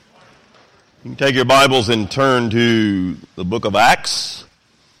You can take your Bibles and turn to the book of Acts.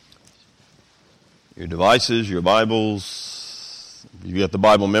 Your devices, your Bibles. You got the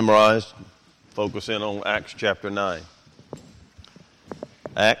Bible memorized. Focus in on Acts chapter 9.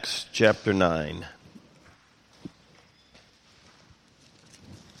 Acts chapter 9. I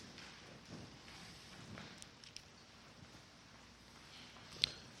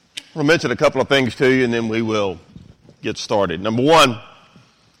want to mention a couple of things to you and then we will get started. Number one,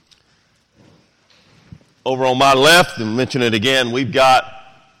 over on my left, and mention it again, we've got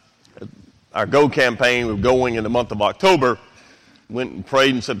our Go campaign. We're going in the month of October. Went and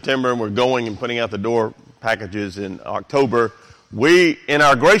prayed in September, and we're going and putting out the door packages in October. We, in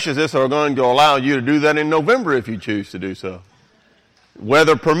our graciousness, are going to allow you to do that in November if you choose to do so.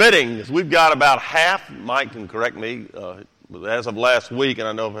 Weather permitting, we've got about half, Mike can correct me, as of last week, and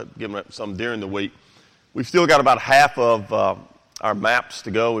I know I've given up some during the week, we've still got about half of our maps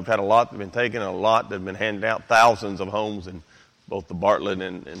to go. We've had a lot that have been taken, a lot that have been handed out, thousands of homes in both the Bartlett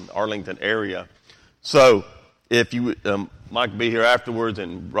and Arlington area. So if you, Mike will be here afterwards,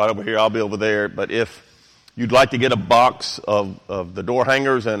 and right over here, I'll be over there. But if you'd like to get a box of the door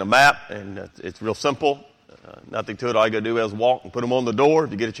hangers and a map, and it's real simple, nothing to it. All you got to do is walk and put them on the door.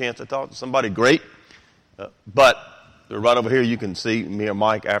 If you get a chance to talk to somebody, great. But right over here, you can see me or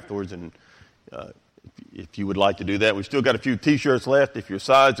Mike afterwards, and if you would like to do that. We've still got a few T-shirts left if your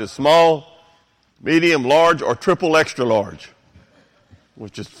size is small, medium, large, or triple extra large,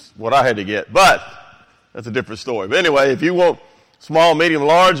 which is what I had to get. But that's a different story. But anyway, if you want small, medium,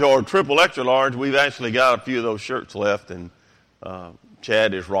 large, or triple extra large, we've actually got a few of those shirts left. And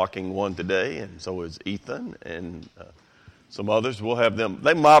Chad is rocking one today, and so is Ethan, and some others. We'll have them.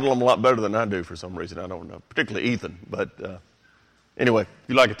 They model them a lot better than I do for some reason. I don't know, particularly Ethan, but anyway, if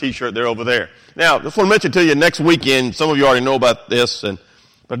you like a T-shirt, they're over there. Now, just want to mention to you next weekend. Some of you already know about this, but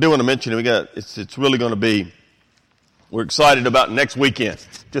I do want to mention it. It's really going to be. We're excited about next weekend.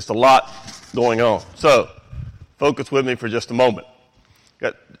 Just a lot going on. So, focus with me for just a moment.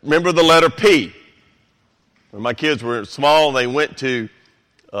 Remember the letter P. When my kids were small, they went to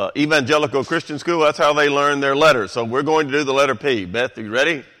Evangelical Christian School. That's how they learned their letters. So we're going to do the letter P. Beth, are you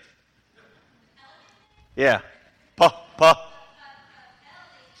ready? Yeah. Pa.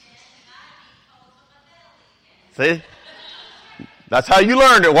 See? That's how you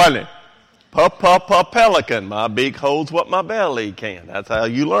learned it, wasn't it? Pelican. My beak holds what my belly can. That's how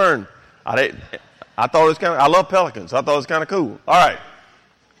you learn. I thought it was I love pelicans. I thought it was kind of cool. All right.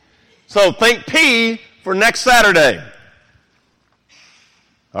 So think P for next Saturday.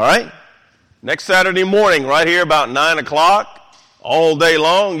 All right? Next Saturday morning, right here about 9 o'clock, all day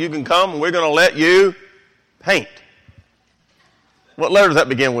long, you can come and we're going to let you paint. What letter does that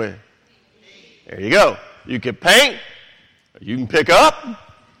begin with? There you go. You can paint, or you can pick up.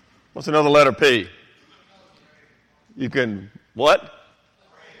 What's another letter P? You can, what?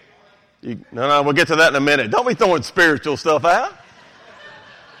 No, we'll get to that in a minute. Don't be throwing spiritual stuff out.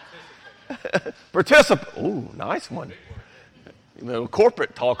 Participate. Ooh, nice one.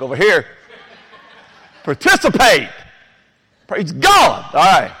 Corporate talk over here. Participate. Praise God.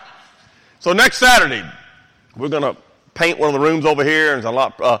 All right. So next Saturday, we're going to paint one of the rooms over here. There's a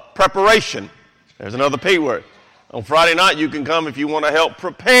lot of preparation. There's another P word. On Friday night, you can come if you want to help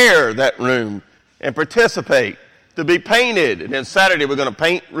prepare that room and participate to be painted. And then Saturday, we're going to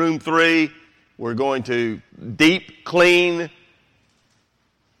paint room 3. We're going to deep clean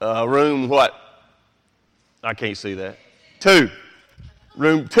room what? I can't see that. 2.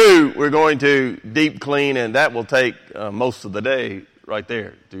 Room 2, we're going to deep clean, and that will take most of the day right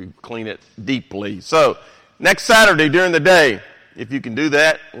there to clean it deeply. So next Saturday during the day, if you can do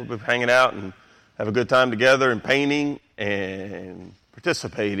that, we'll be hanging out and have a good time together and painting and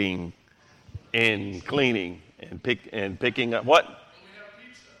participating and cleaning and picking up what?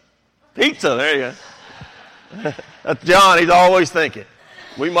 Pizza, there you go. That's John, he's always thinking.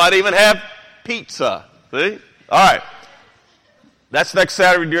 We might even have pizza. See? All right. That's next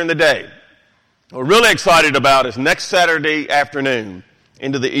Saturday during the day. What we're really excited about is next Saturday afternoon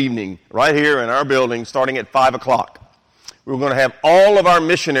into the evening, right here in our building, starting at 5 o'clock. We're going to have all of our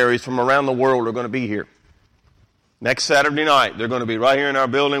missionaries from around the world are going to be here. Next Saturday night, they're going to be right here in our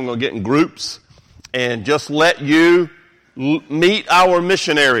building. We'll get in groups and just let you meet our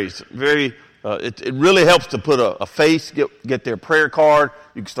missionaries. It really helps to put a face, get their prayer card.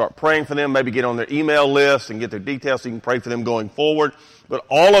 You can start praying for them, maybe get on their email list and get their details so you can pray for them going forward. But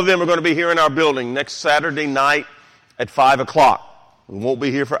all of them are going to be here in our building next Saturday night at 5 o'clock. We won't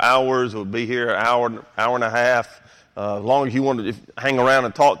be here for hours. We'll be here an hour and a half. As long as you want to hang around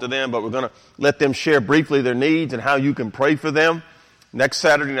and talk to them, but we're going to let them share briefly their needs and how you can pray for them. next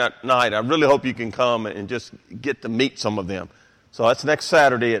Saturday night, I really hope you can come and just get to meet some of them. So that's next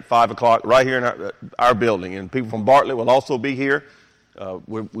Saturday at 5 o'clock right here in our building. And people from Bartlett will also be here.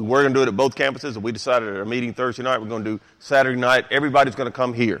 We were going to do it at both campuses, and we decided at our meeting Thursday night we're going to do Saturday night. Everybody's going to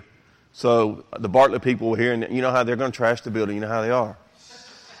come here. So the Bartlett people were here, and you know how they're going to trash the building. You know how they are.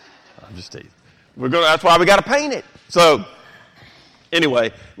 I'm just teasing. That's why we got to paint it. So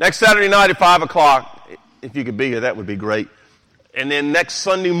anyway, next Saturday night at 5 o'clock, if you could be here, that would be great. And then next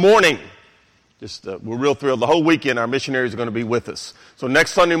Sunday morning, we're real thrilled. The whole weekend, our missionaries are going to be with us. So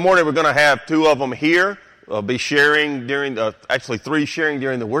next Sunday morning, we're going to have 2 of them here. Be sharing actually 3 sharing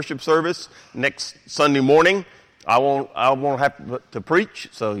during the worship service. Next Sunday morning, I won't have to preach,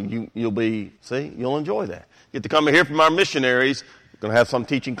 so you'll enjoy that. You get to come and hear from our missionaries. We're going to have some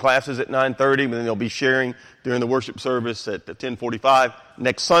teaching classes at 9:30, and then they'll be sharing during the worship service at 10:45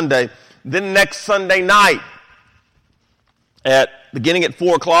 next Sunday. Then next Sunday night, beginning at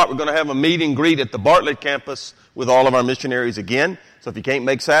 4 o'clock, we're going to have a meet and greet at the Bartlett campus with all of our missionaries again. So if you can't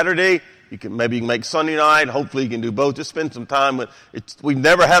make Saturday, maybe you can make Sunday night. Hopefully you can do both. Just spend some time we've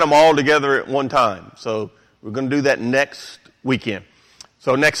never had them all together at one time. So we're going to do that next weekend.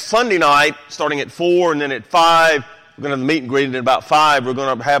 So next Sunday night, starting at 4 and then at 5, we're going to have the meet and greet. And at about 5, we're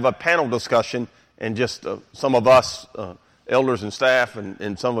going to have a panel discussion. And just some of us, elders and staff,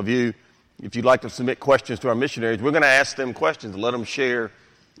 and some of you, if you'd like to submit questions to our missionaries, we're going to ask them questions and let them share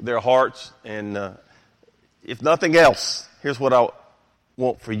their hearts. And if nothing else, here's what I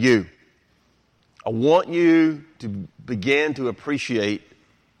want for you. I want you to begin to appreciate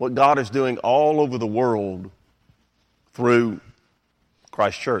what God is doing all over the world through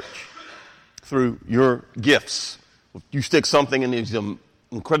Christ Church, through your gifts. If you stick something in these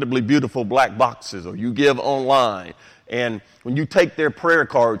incredibly beautiful black boxes, or you give online, and when you take their prayer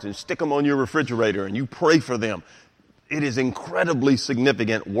cards and stick them on your refrigerator and you pray for them, it is incredibly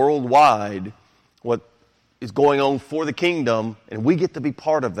significant worldwide what is going on for the kingdom, and we get to be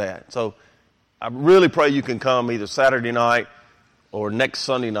part of that. So I really pray you can come either Saturday night or next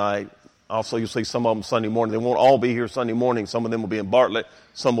Sunday night. Also, you'll see some of them Sunday morning. They won't all be here Sunday morning. Some of them will be in Bartlett.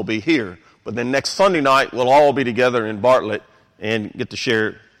 Some will be here. But then next Sunday night, we'll all be together in Bartlett and get to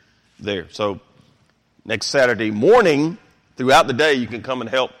share there. So next Saturday morning, throughout the day, you can come and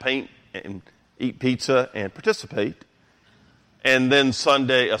help paint and eat pizza and participate. And then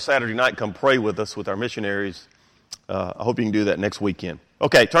Saturday night, come pray with us with our missionaries. I hope you can do that next weekend.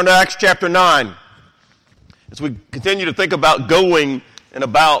 Okay, turn to Acts chapter 9. As we continue to think about going and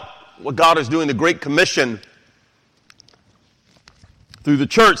about what God is doing, the Great Commission through the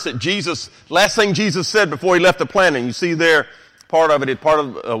church that last thing Jesus said before he left the planet. You see there, part of it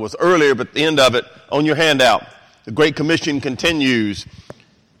was earlier, but the end of it on your handout. The Great Commission continues.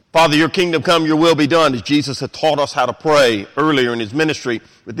 Father, your kingdom come, your will be done, as Jesus had taught us how to pray earlier in his ministry.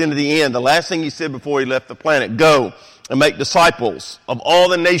 But then at the end, the last thing he said before he left the planet, go and make disciples of all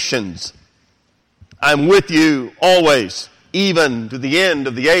the nations. I'm with you always, even to the end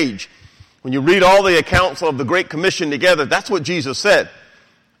of the age. When you read all the accounts of the Great Commission together, that's what Jesus said.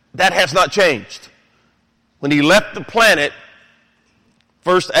 That has not changed. When he left the planet,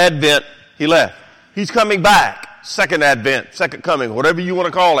 first advent, he left. He's coming back. Second advent, second coming, whatever you want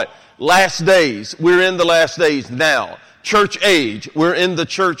to call it. Last days, we're in the last days now. Church age, we're in the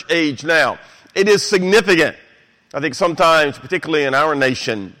church age now. It is significant. I think sometimes, particularly in our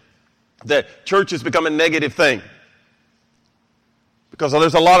nation, that church has become a negative thing. Because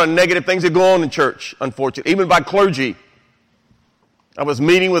there's a lot of negative things that go on in church, unfortunately, even by clergy. I was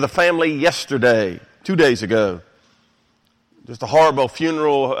meeting with a family yesterday, 2 days ago. Just a horrible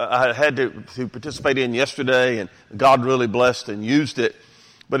funeral I had to participate in yesterday, and God really blessed and used it.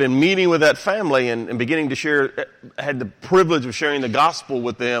 But in meeting with that family and beginning to share, I had the privilege of sharing the gospel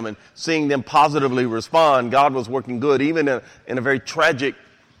with them and seeing them positively respond. God was working good, even in a very tragic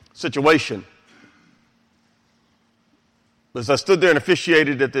situation. But as I stood there and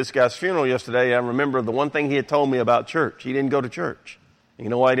officiated at this guy's funeral yesterday, I remember the one thing he had told me about church. He didn't go to church. And you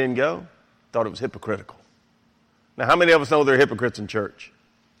know why he didn't go? Thought it was hypocritical. Now, how many of us know there are hypocrites in church?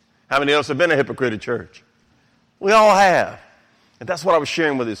 How many of us have been a hypocrite in church? We all have. And that's what I was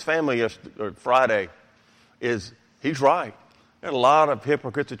sharing with his family Friday, is he's right. There are a lot of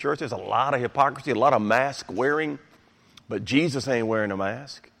hypocrites in church. There's a lot of hypocrisy, a lot of mask wearing. But Jesus ain't wearing a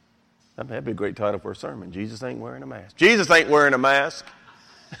mask. That'd be a great title for a sermon. Jesus ain't wearing a mask. Jesus ain't wearing a mask.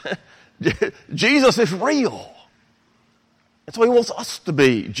 Jesus is real. And so he wants us to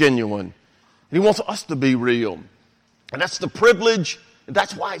be genuine. And he wants us to be real. And that's the privilege. And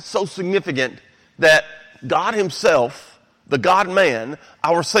that's why it's so significant that God himself, the God-man,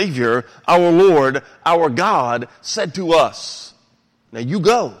 our Savior, our Lord, our God, said to us, Now you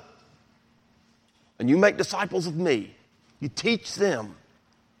go and you make disciples of me. You teach them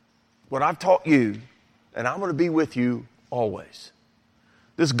what I've taught you, and I'm going to be with you always.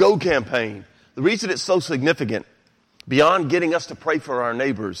 This Go campaign, the reason it's so significant, beyond getting us to pray for our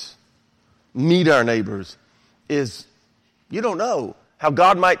neighbors, meet our neighbors, is you don't know how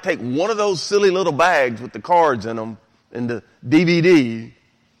God might take one of those silly little bags with the cards in them and the DVD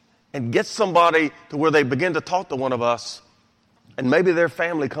and get somebody to where they begin to talk to one of us, and maybe their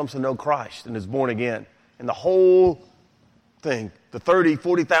family comes to know Christ and is born again. And the whole thing, the 30,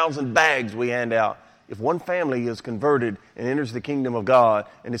 40,000 bags we hand out, if one family is converted and enters the kingdom of God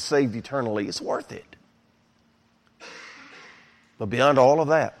and is saved eternally, it's worth it. But beyond all of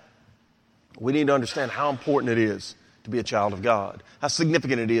that, we need to understand how important it is to be a child of God, how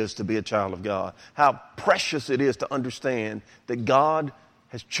significant it is to be a child of God, how precious it is to understand that God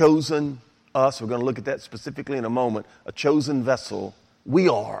has chosen us. We're going to look at that specifically in a moment. A chosen vessel, we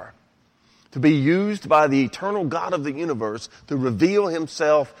are, to be used by the eternal God of the universe to reveal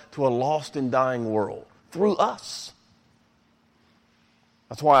himself to a lost and dying world through us.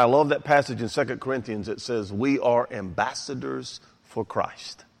 That's why I love that passage in 2 Corinthians that says we are ambassadors for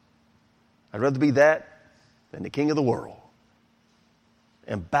Christ. I'd rather be that than the King of the world.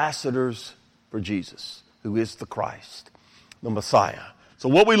 Ambassadors for Jesus, who is the Christ, the Messiah. So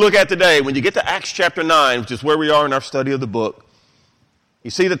what we look at today, when you get to Acts chapter 9, which is where we are in our study of the book, you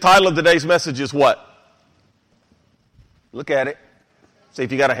see the title of today's message is what? Look at it. See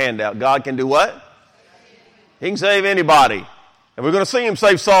if you got a handout. God can do what? He can save anybody. And we're going to see him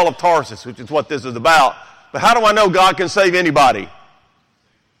save Saul of Tarsus, which is what this is about. But how do I know God can save anybody?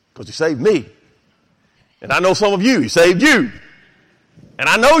 Because he saved me. And I know some of you. He saved you. And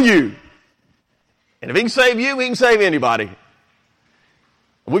I know you. And if he can save you, he can save anybody.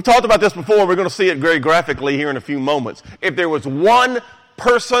 We've talked about this before. We're going to see it very graphically here in a few moments. If there was one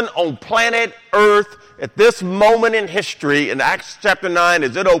person on planet Earth at this moment in history, in Acts chapter 9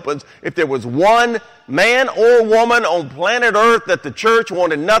 as it opens, if there was one man or woman on planet Earth that the church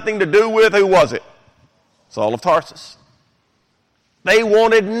wanted nothing to do with, who was it? Saul of Tarsus. They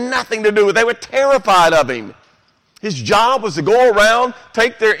wanted nothing to do with it. They were terrified of him. His job was to go around,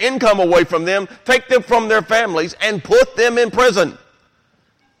 take their income away from them, take them from their families, and put them in prison.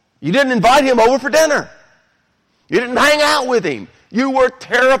 You didn't invite him over for dinner. You didn't hang out with him. You were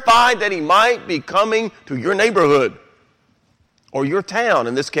terrified that he might be coming to your neighborhood or your town,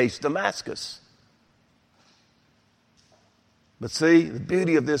 in this case, Damascus. But see, the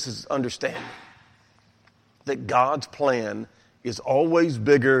beauty of this is understanding that God's plan is always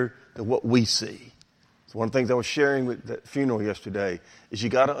bigger than what we see. So one of the things I was sharing with the funeral yesterday is you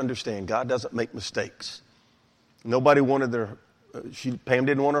got to understand God doesn't make mistakes. Nobody wanted Pam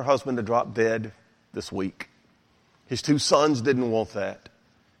didn't want her husband to drop dead this week. His two sons didn't want that.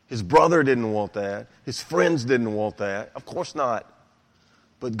 His brother didn't want that. His friends didn't want that. Of course not.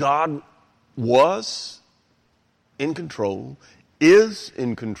 But God was in control, is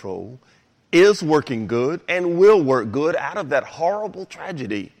in control, is working good, and will work good out of that horrible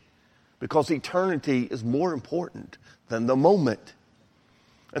tragedy, because eternity is more important than the moment.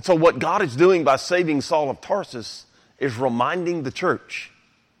 And so what God is doing by saving Saul of Tarsus is reminding the church,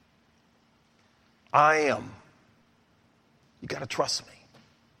 I am. You got to trust me.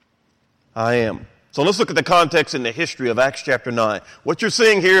 I am. So let's look at the context and the history of Acts chapter 9. What you're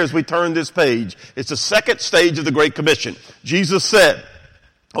seeing here as we turn this page, it's the second stage of the Great Commission. Jesus said,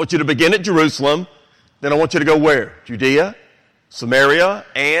 I want you to begin at Jerusalem, then I want you to go where? Judea, Samaria,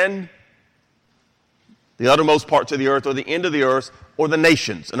 and the uttermost parts of the earth, or the end of the earth, or the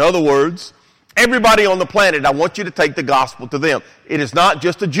nations. In other words, everybody on the planet, I want you to take the gospel to them. It is not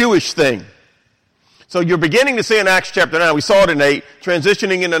just a Jewish thing. So you're beginning to see in Acts chapter 9, we saw it in 8,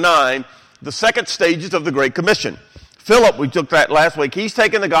 transitioning into 9, the second stages of the Great Commission. Philip, we took that last week, he's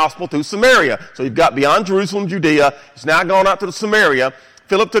taken the gospel to Samaria. So you've got beyond Jerusalem, Judea, it's now gone out to Samaria.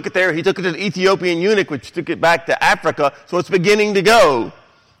 Philip took it there, he took it to the Ethiopian eunuch, which took it back to Africa, so it's beginning to go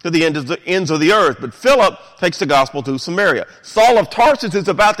to the ends of the earth. But Philip takes the gospel to Samaria. Saul of Tarsus is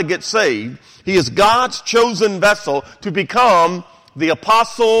about to get saved. He is God's chosen vessel to become the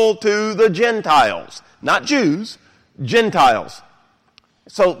apostle to the Gentiles. Not Jews, Gentiles.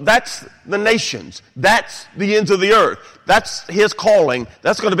 So that's the nations. That's the ends of the earth. That's his calling.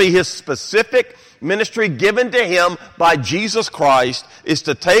 That's going to be his specific ministry given to him by Jesus Christ, is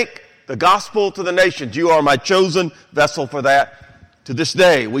to take the gospel to the nations. You are my chosen vessel for that. To this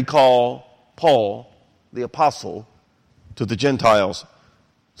day, we call Paul the apostle to the Gentiles.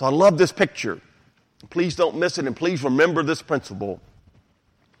 So I love this picture. Please don't miss it, and please remember this principle.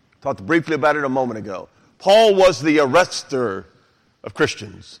 I talked briefly about it a moment ago. Paul was the arrestor of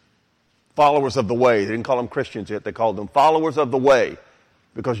Christians, followers of the way. They didn't call them Christians yet. They called them followers of the way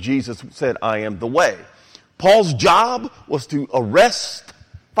because Jesus said, I am the way. Paul's job was to arrest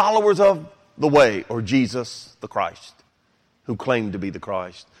followers of the way, or Jesus the Christ, who claimed to be the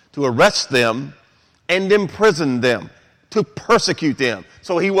Christ, to arrest them and imprison them, to persecute them.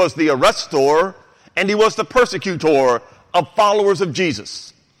 So he was the arrestor and he was the persecutor of followers of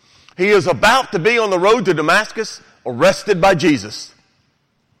Jesus. He is about to be on the road to Damascus, arrested by Jesus.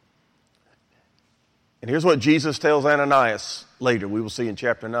 And here's what Jesus tells Ananias later. We will see in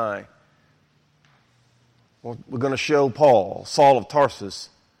chapter 9. We're going to show Paul, Saul of Tarsus,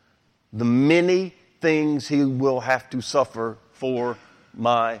 the many things he will have to suffer for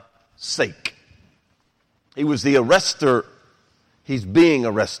my sake. He was the arrestor. He's being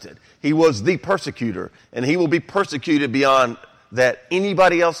arrested. He was the persecutor, and he will be persecuted beyond that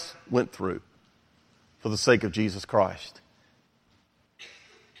anybody else went through for the sake of Jesus Christ.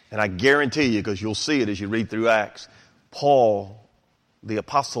 And I guarantee you, because you'll see it as you read through Acts, Paul, the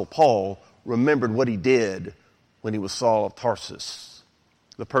Apostle Paul, remembered what he did when he was Saul of Tarsus,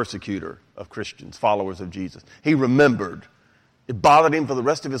 the persecutor of Christians, followers of Jesus. He remembered. It bothered him for the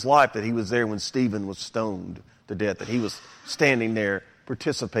rest of his life that he was there when Stephen was stoned to death, that he was standing there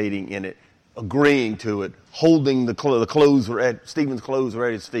participating in it, agreeing to it, holding the clothes were at, Stephen's clothes were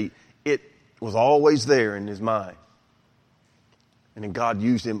at his feet. It was always there in his mind. And then God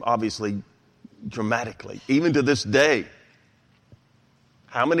used him, obviously, dramatically. Even to this day,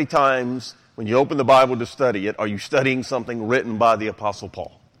 how many times when you open the Bible to study it, are you studying something written by the Apostle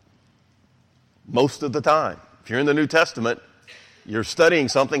Paul? Most of the time. If you're in the New Testament, you're studying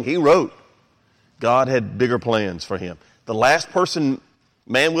something he wrote. God had bigger plans for him. The last person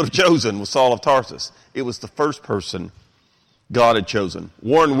man would have chosen was Saul of Tarsus. It was the first person God had chosen.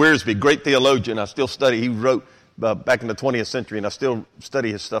 Warren Wiersbe, great theologian, I still study. He wrote back in the 20th century, and I still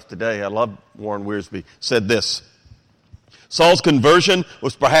study his stuff today. I love Warren Wiersbe. Said this: Saul's conversion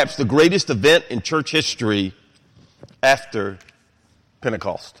was perhaps the greatest event in church history after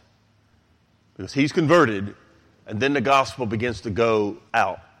Pentecost. Because he's converted, and then the gospel begins to go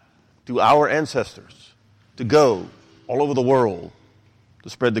out to our ancestors, to go all over the world to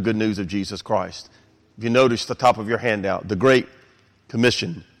spread the good news of Jesus Christ. If you notice the top of your handout, the Great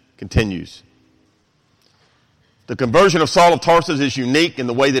Commission continues. The conversion of Saul of Tarsus is unique in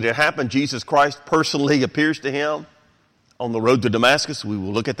the way that it happened. Jesus Christ personally appears to him on the road to Damascus. We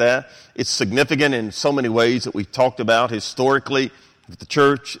will look at that. It's significant in so many ways that we've talked about historically with the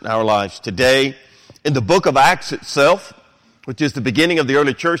church in our lives today. In the book of Acts itself, which is the beginning of the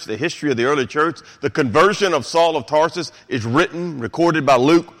early church, the history of the early church, the conversion of Saul of Tarsus is recorded by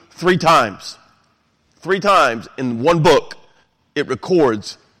Luke 3 times. 3 times in one book, it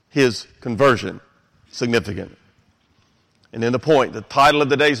records his conversion. Significant. And then the title of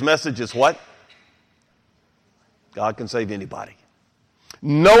today's message is what? God can save anybody.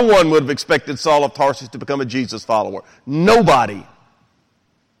 No one would have expected Saul of Tarsus to become a Jesus follower. Nobody.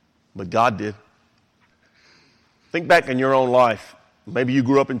 But God did. Think back in your own life. Maybe you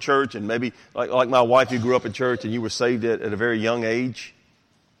grew up in church, and maybe, like my wife, you grew up in church and you were saved at a very young age.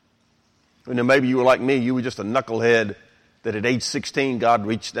 And then maybe you were like me, you were just a knucklehead that at age 16 God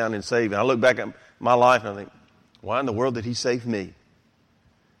reached down and saved. And I look back at my life and I think, why in the world did he save me?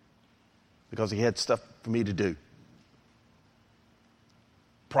 Because he had stuff for me to do.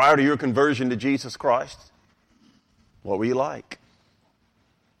 Prior to your conversion to Jesus Christ, what were you like?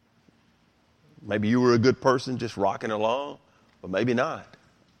 Maybe you were a good person just rocking along, but maybe not.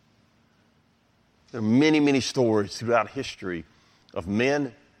 There are many, many stories throughout history of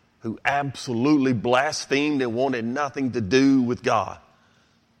men who absolutely blasphemed and wanted nothing to do with God.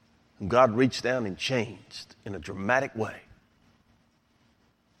 And God reached down and changed in a dramatic way.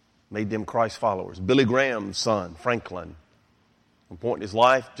 Made them Christ followers. Billy Graham's son, Franklin, at one point in his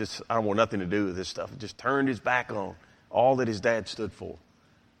life, I don't want nothing to do with this stuff. Just turned his back on all that his dad stood for.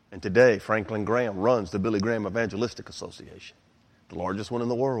 And today, Franklin Graham runs the Billy Graham Evangelistic Association, the largest one in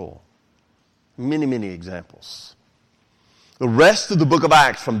the world. Many, many examples. The rest of the book of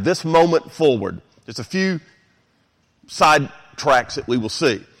Acts from this moment forward, there's a few side tracks that we will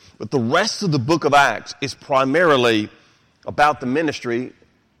see. But the rest of the book of Acts is primarily about the ministry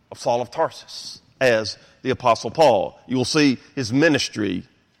of Saul of Tarsus as the Apostle Paul. You will see his ministry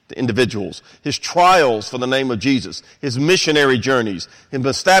to individuals, his trials for the name of Jesus, his missionary journeys, him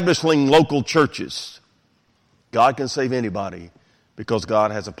establishing local churches. God can save anybody because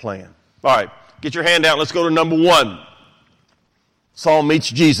God has a plan. All right, get your hand out. Let's go to number 1. Saul meets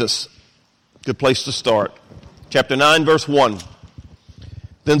Jesus. Good place to start. Chapter 9, verse 1.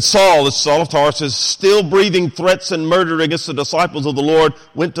 Then Saul, the Saul of Tarsus, still breathing threats and murder against the disciples of the Lord,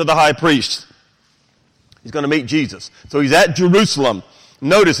 went to the high priest. He's going to meet Jesus. So he's at Jerusalem.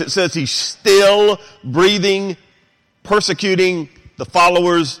 Notice it says he's still breathing, persecuting the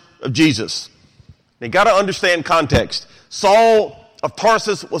followers of Jesus. You got to understand context. Saul of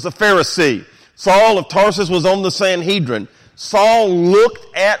Tarsus was a Pharisee. Saul of Tarsus was on the Sanhedrin. Saul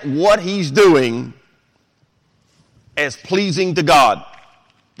looked at what he's doing as pleasing to God.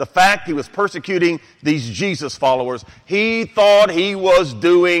 The fact he was persecuting these Jesus followers, he thought he was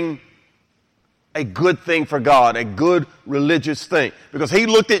doing a good thing for God, a good religious thing. Because he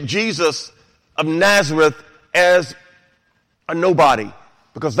looked at Jesus of Nazareth as a nobody.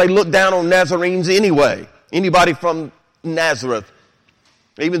 Because they looked down on Nazarenes anyway. Anybody from Nazareth.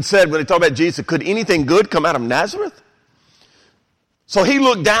 They even said when they talked about Jesus, could anything good come out of Nazareth? So he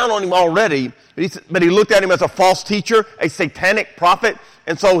looked down on him already, but he looked at him as a false teacher, a satanic prophet.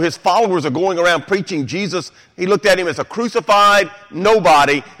 And so his followers are going around preaching Jesus. He looked at him as a crucified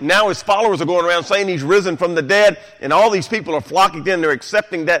nobody. Now his followers are going around saying he's risen from the dead. And all these people are flocking in. They're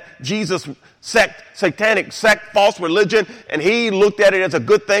accepting that Jesus sect, satanic sect, false religion. And he looked at it as a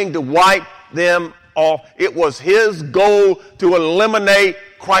good thing to wipe them off. It was his goal to eliminate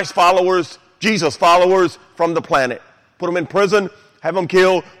Christ followers, Jesus followers from the planet. Put them in prison, have them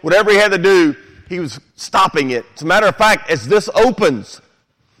killed, whatever he had to do, he was stopping it. As a matter of fact, as this opens,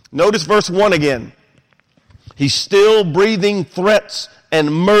 notice verse 1 again. He's still breathing threats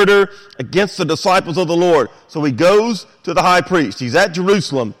and murder against the disciples of the Lord. So he goes to the high priest. He's at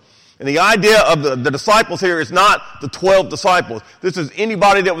Jerusalem. And the idea of the disciples here is not the 12 disciples. This is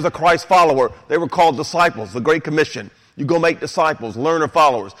anybody that was a Christ follower. They were called disciples, the Great Commission. You go make disciples, learner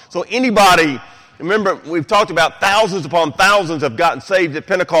followers. So anybody, remember, we've talked about thousands upon thousands have gotten saved at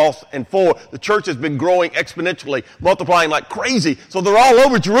Pentecost and forward. The church has been growing exponentially, multiplying like crazy. So they're all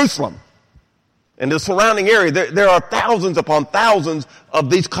over Jerusalem and the surrounding area. There are thousands upon thousands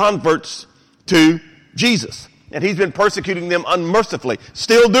of these converts to Jesus. And he's been persecuting them unmercifully,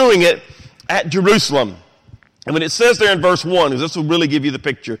 still doing it at Jerusalem. And when it says there in verse 1, this will really give you the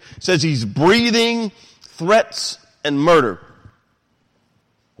picture, it says he's breathing threats and murder.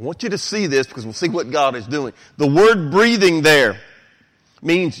 I want you to see this because we'll see what God is doing. The word breathing there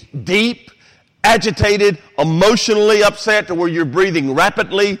means deep, agitated, emotionally upset to where you're breathing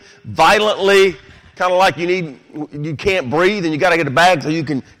rapidly, violently, kind of like you can't breathe and you got to get a bag so you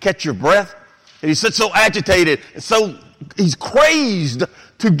can catch your breath. And he said so agitated, and so he's crazed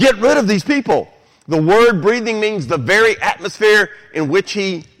to get rid of these people. The word breathing means the very atmosphere in which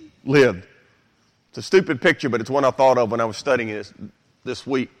he lived. It's a stupid picture, but it's one I thought of when I was studying this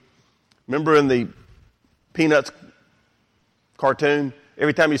week. Remember in the Peanuts cartoon,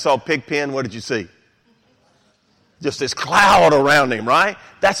 every time you saw Pigpen, what did you see? Just this cloud around him, right?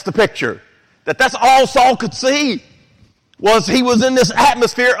 That's the picture. That's all Saul could see, was he was in this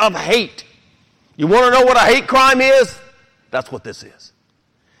atmosphere of hate. You want to know what a hate crime is? That's what this is.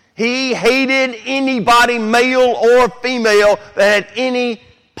 He hated anybody, male or female, that had any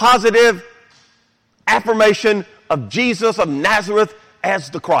positive affirmation of Jesus of Nazareth as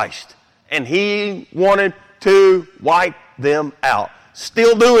the Christ. And he wanted to wipe them out.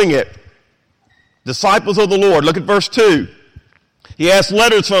 Still doing it. Disciples of the Lord. Look at verse 2. He has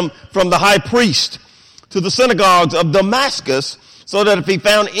letters from the high priest to the synagogues of Damascus, so that if he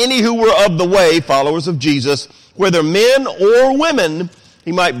found any who were of the way, followers of Jesus, whether men or women,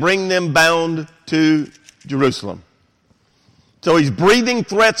 he might bring them bound to Jerusalem. So he's breathing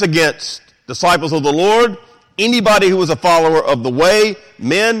threats against disciples of the Lord, anybody who was a follower of the way,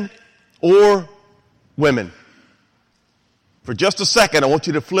 men or women. For just a second, I want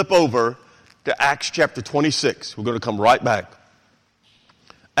you to flip over to Acts chapter 26. We're going to come right back.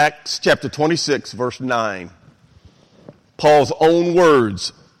 Acts chapter 26, verse 9. Paul's own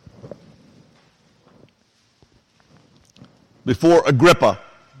words before Agrippa.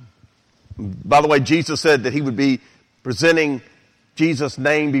 By the way, Jesus said that he would be presenting Jesus'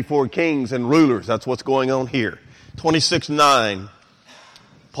 name before kings and rulers. That's what's going on here. 26:9,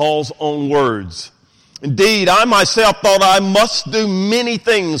 Paul's own words. Indeed, I myself thought I must do many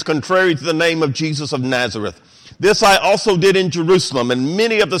things contrary to the name of Jesus of Nazareth. This I also did in Jerusalem, and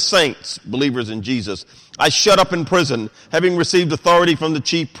many of the saints, believers in Jesus, I shut up in prison, having received authority from the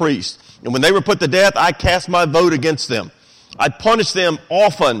chief priests. And when they were put to death, I cast my vote against them. I punished them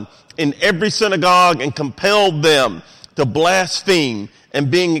often in every synagogue and compelled them to blaspheme.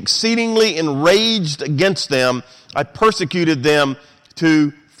 And being exceedingly enraged against them, I persecuted them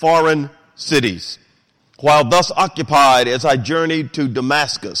to foreign cities. While thus occupied, as I journeyed to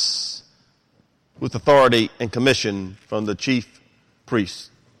Damascus with authority and commission from the chief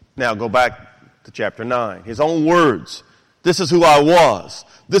priests. Now go back to chapter 9. His own words. This is who I was.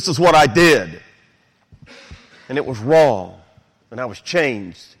 This is what I did. And it was wrong. And I was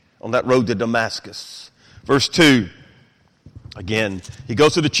changed on that road to Damascus. Verse 2. Again, he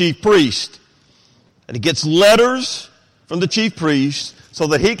goes to the chief priest. And he gets letters from the chief priest so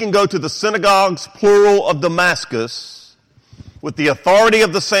that he can go to the synagogues, plural, of Damascus with the authority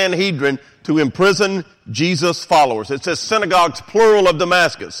of the Sanhedrin to imprison Jesus' followers. It says synagogues, plural, of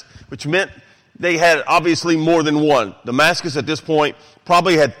Damascus, which meant they had obviously more than one. Damascus at this point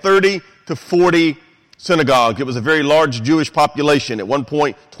probably had 30 to 40 synagogues. It was a very large Jewish population. At one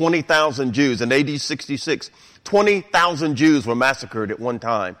point, 20,000 Jews. In AD 66, 20,000 Jews were massacred at one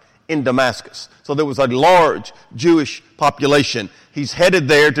time in Damascus. So there was a large Jewish population. He's headed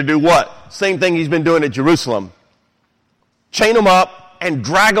there to do what? Same thing he's been doing at Jerusalem. Chain them up and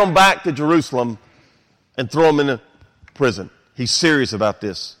drag them back to Jerusalem and throw them in a prison. He's serious about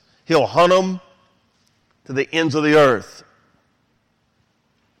this. He'll hunt them to the ends of the earth.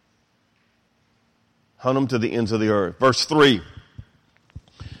 Hunt them to the ends of the earth. Verse 3.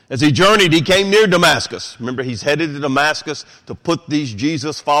 As he journeyed, he came near Damascus. Remember, he's headed to Damascus to put these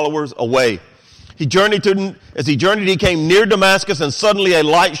Jesus followers away. As he journeyed, he came near Damascus, and suddenly a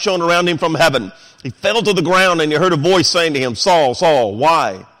light shone around him from heaven. He fell to the ground, and he heard a voice saying to him, Saul, Saul,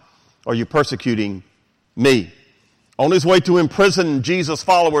 why are you persecuting me? On his way to imprison Jesus'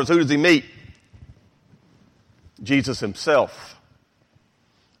 followers, who does he meet? Jesus himself.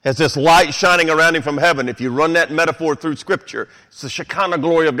 Has this light shining around him from heaven. If you run that metaphor through Scripture, it's the Shekinah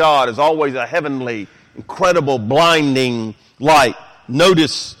glory of God is always a heavenly, incredible, blinding light.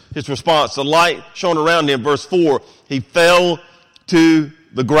 Notice his response. The light shone around him. Verse 4, he fell to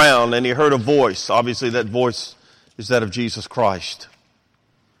the ground and he heard a voice. Obviously that voice is that of Jesus Christ.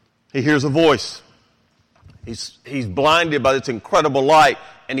 He hears a voice. He's blinded by this incredible light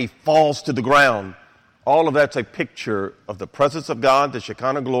and he falls to the ground. All of that's a picture of the presence of God, the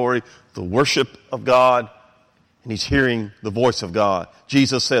Shekinah glory, the worship of God, and he's hearing the voice of God.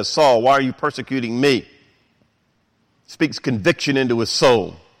 Jesus says, Saul, why are you persecuting me? Speaks conviction into his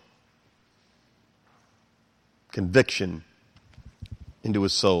soul. Conviction into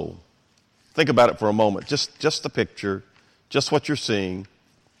his soul. Think about it for a moment. Just the picture, just what you're seeing.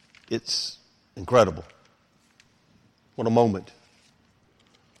 It's incredible. What a moment.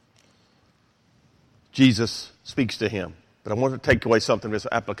 Jesus speaks to him. But I want to take away something that's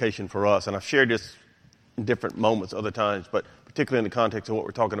application for us. And I've shared this in different moments other times, but particularly in the context of what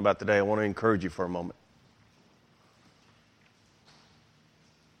we're talking about today, I want to encourage you for a moment.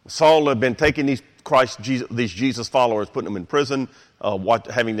 Saul had been taking these Jesus followers, putting them in prison,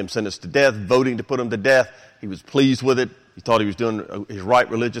 having them sentenced to death, voting to put them to death. He was pleased with it. He thought he was doing his right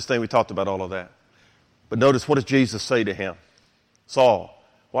religious thing. We talked about all of that. But notice, what does Jesus say to him? Saul,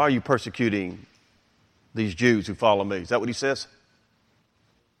 why are you persecuting these Jews who follow me? Is that what he says?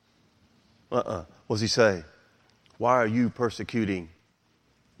 What does he say? Why are you persecuting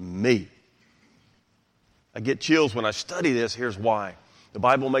me? I get chills when I study this. Here's why. The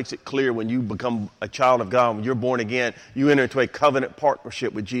Bible makes it clear when you become a child of God, when you're born again, you enter into a covenant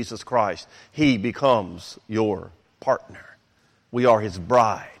partnership with Jesus Christ. He becomes your partner. We are his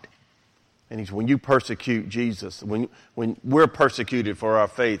bride. And when you persecute Jesus, when we're persecuted for our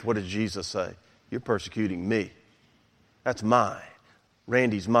faith, what does Jesus say? You're persecuting me. That's mine.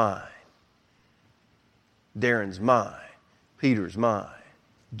 Randy's mine. Darren's mine. Peter's mine.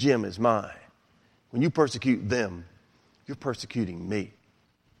 Jim is mine. When you persecute them, you're persecuting me.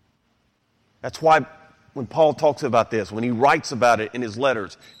 That's why when Paul talks about this, when he writes about it in his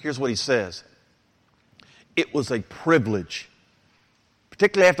letters, here's what he says. It was a privilege,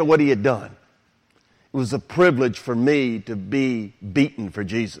 particularly after what he had done. It was a privilege for me to be beaten for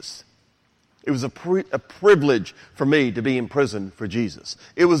Jesus. It was a privilege for me to be in prison for Jesus.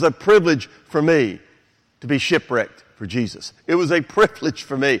 It was a privilege for me to be shipwrecked for Jesus. It was a privilege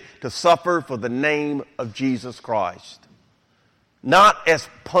for me to suffer for the name of Jesus Christ. Not as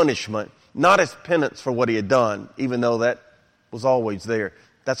punishment, not as penance for what he had done, even though that was always there.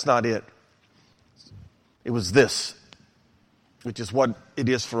 That's not it. It was this, which is what it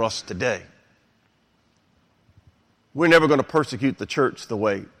is for us today. We're never going to persecute the church the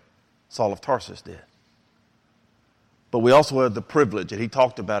way Saul of Tarsus did. But we also have the privilege, and he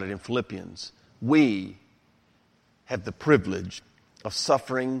talked about it in Philippians. We have the privilege of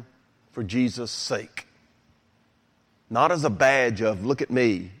suffering for Jesus' sake. Not as a badge of, look at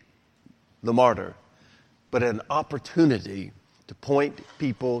me, the martyr, but an opportunity to point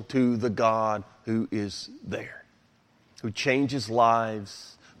people to the God who is there, who changes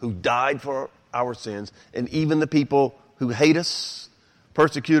lives, who died for our sins, and even the people who hate us,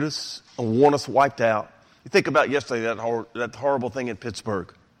 persecute us, and want us wiped out. You think about yesterday, that horrible thing in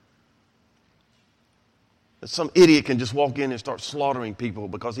Pittsburgh. That some idiot can just walk in and start slaughtering people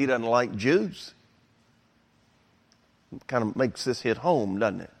because he doesn't like Jews. It kind of makes this hit home,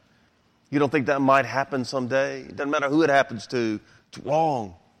 doesn't it? You don't think that might happen someday? It doesn't matter who it happens to. It's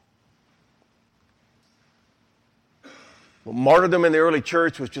wrong. Well, martyrdom in the early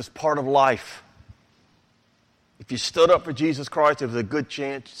church was just part of life. If you stood up for Jesus Christ, there was a good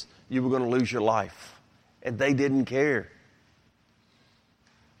chance you were going to lose your life. And they didn't care.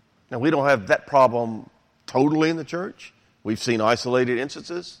 Now, we don't have that problem totally in the church. We've seen isolated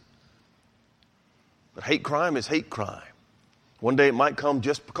instances. But hate crime is hate crime. One day it might come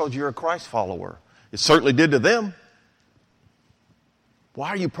just because you're a Christ follower. It certainly did to them. Why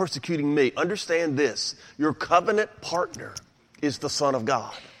are you persecuting me? Understand this. Your covenant partner is the Son of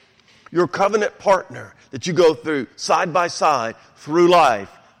God. Your covenant partner that you go through side by side through life.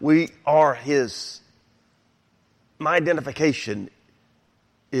 We are His. My identification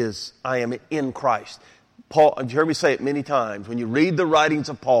is I am in Christ. Paul, you heard me say it many times. When you read the writings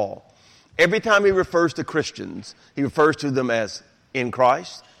of Paul, every time he refers to Christians, he refers to them as in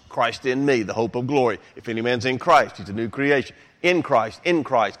Christ, Christ in me, the hope of glory. If any man's in Christ, he's a new creation. In Christ,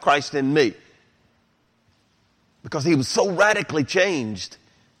 Christ in me. Because he was so radically changed.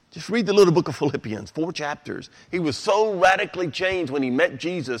 Just read the little book of Philippians, 4 chapters. He was so radically changed when he met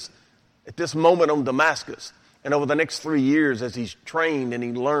Jesus at this moment on Damascus. And over the next 3 years as he's trained and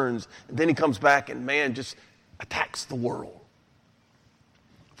he learns, and then he comes back and man just attacks the world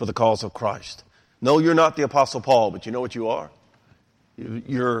for the cause of Christ. No, you're not the Apostle Paul, but you know what you are?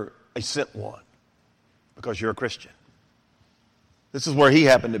 You're a sent one because you're a Christian. This is where he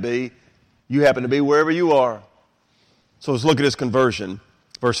happened to be. You happen to be wherever you are. So let's look at his conversion.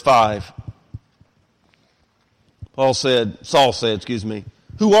 Verse 5. Saul said,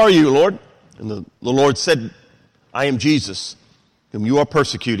 "Who are you, Lord?" And the Lord said, "I am Jesus, whom you are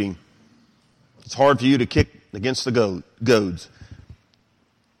persecuting. It's hard for you to kick against the goads."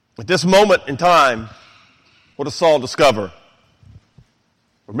 At this moment in time, what does Saul discover?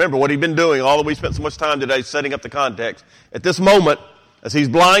 Remember what he'd been doing. Although we spent so much time today setting up the context. At this moment, as he's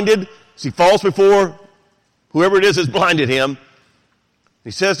blinded, as he falls before whoever it is that's blinded him,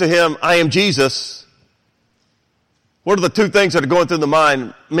 he says to him, "I am Jesus." What are the two things that are going through the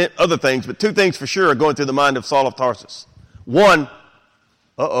mind? Other things, but two things for sure are going through the mind of Saul of Tarsus. One,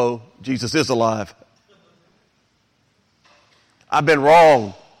 Jesus is alive. I've been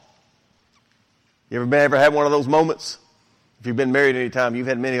wrong. You ever had one of those moments? If you've been married any time, you've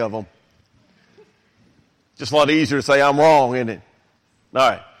had many of them. Just a lot easier to say, "I'm wrong," isn't it? All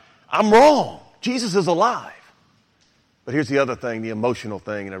right. I'm wrong. Jesus is alive. But here's the other thing, the emotional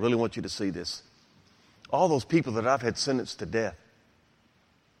thing, and I really want you to see this. All those people that I've had sentenced to death,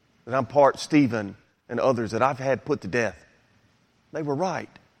 that I'm part Stephen and others that I've had put to death, they were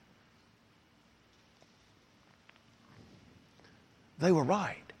right. They were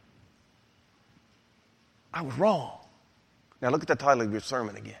right. I was wrong. Now look at the title of your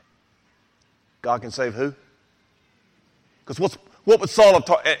sermon again. God can save who? Because what would Saul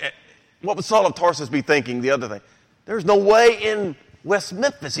of Tarsus be thinking? The other thing, there's no way in West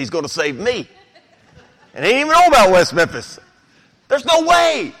Memphis he's going to save me. And he didn't even know about West Memphis. There's no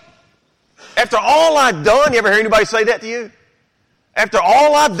way. After all I've done, you ever hear anybody say that to you? After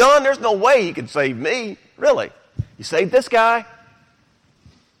all I've done, there's no way he can save me. Really? You saved this guy?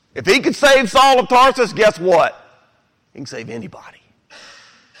 If he could save Saul of Tarsus, guess what? He can save anybody.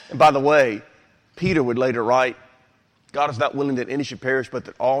 And by the way, Peter would later write, God is not willing that any should perish, but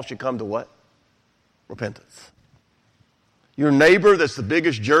that all should come to what? Repentance. Your neighbor that's the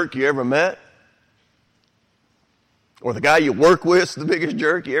biggest jerk you ever met, or the guy you work with is the biggest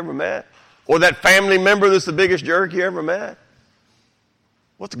jerk you ever met, or that family member that's the biggest jerk you ever met,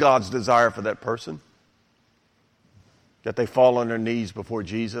 what's God's desire for that person? That they fall on their knees before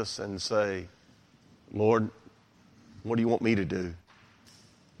Jesus and say, "Lord, what do you want me to do?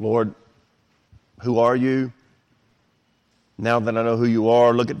 Lord, who are you? Now that I know who you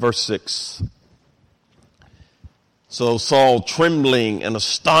are," look at verse 6. "So Saul, trembling and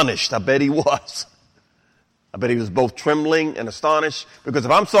astonished," I bet he was. I bet he was both trembling and astonished, because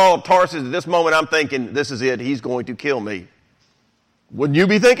if I'm Saul of Tarsus at this moment, I'm thinking, this is it, he's going to kill me. Wouldn't you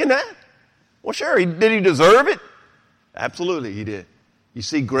be thinking that? Well, sure. Did he deserve it? Absolutely, he did. You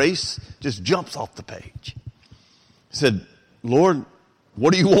see, grace just jumps off the page. He said, "Lord,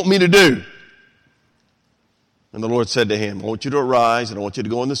 what do you want me to do?" And the Lord said to him, "I want you to arise and I want you to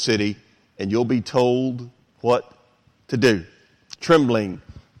go in the city and you'll be told what to do." Trembling,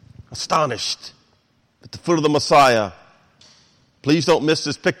 astonished at the foot of the Messiah, Please don't miss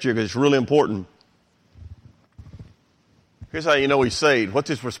this picture because it's really important. Here's how you know he's saved. What's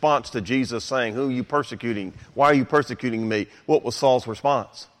his response to Jesus saying, who are you persecuting? Why are you persecuting me? What was Saul's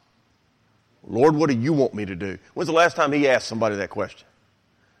response? Lord, what do you want me to do? When's the last time he asked somebody that question?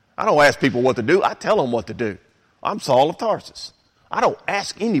 I don't ask people what to do. I tell them what to do. I'm Saul of Tarsus. I don't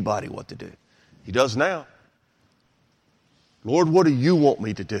ask anybody what to do. He does now. Lord, what do you want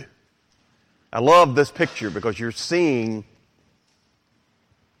me to do? I love this picture because you're seeing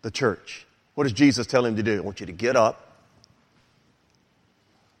the church. What does Jesus tell him to do? I want you to get up.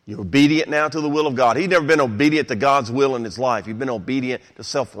 You're obedient now to the will of God. He'd never been obedient to God's will in his life. He'd been obedient to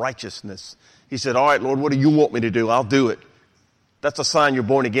self-righteousness. He said, all right, Lord, what do you want me to do? I'll do it. That's a sign you're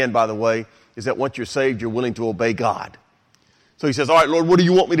born again, by the way, is that once you're saved, you're willing to obey God. So he says, all right, Lord, what do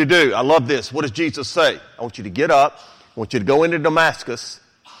you want me to do? I love this. What does Jesus say? I want you to get up. I want you to go into Damascus.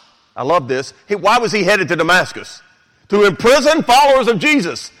 I love this. Why was he headed to Damascus? To imprison followers of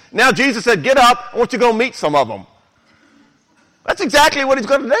Jesus. Now Jesus said, get up. I want you to go meet some of them. That's exactly what he's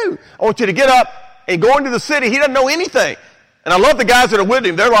going to do. I want you to get up and go into the city. He doesn't know anything. And I love the guys that are with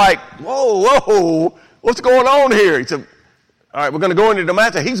him. They're like, whoa, what's going on here? He said, all right, we're going to go into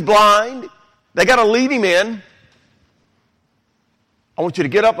Damascus. He's blind. They got to lead him in. I want you to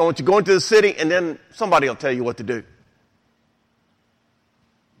get up. I want you to go into the city, and then somebody will tell you what to do.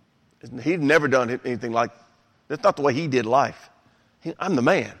 He'd never done anything like, that's not the way he did life. I'm the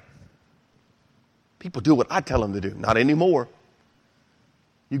man. People do what I tell them to do. Not anymore.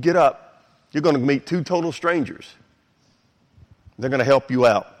 You get up. You're going to meet two total strangers. They're going to help you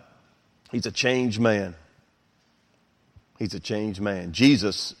out. He's a changed man. He's a changed man.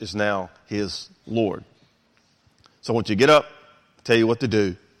 Jesus is now his Lord. So I want you to get up, tell you what to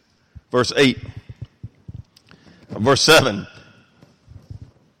do. Verse 8. Verse 7.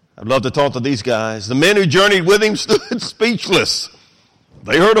 I'd love to talk to these guys. The men who journeyed with him stood speechless.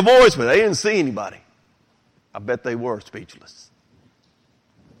 They heard a voice, but they didn't see anybody. I bet they were speechless.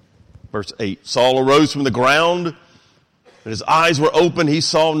 Verse 8. Saul arose from the ground, and his eyes were open. He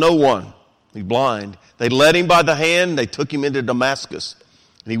saw no one. He's blind. They led him by the hand. They took him into Damascus.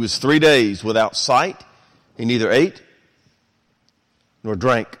 And he was 3 days without sight. He neither ate nor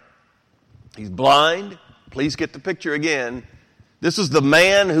drank. He's blind. Please get the picture again. This is the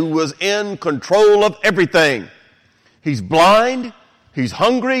man who was in control of everything. He's blind. He's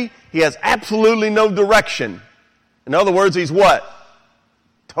hungry. He has absolutely no direction. In other words, he's what?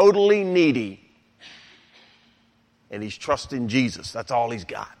 Totally needy. And he's trusting Jesus. That's all he's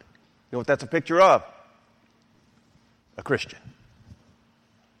got. You know what that's a picture of? A Christian.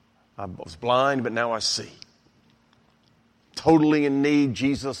 I was blind, but now I see. Totally in need.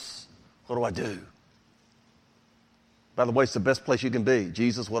 Jesus, what do I do? By the way, it's the best place you can be.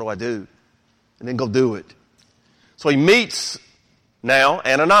 Jesus, what do I do? And then go do it. So he meets now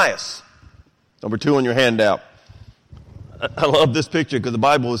Ananias. Number 2 on your handout. I love this picture because the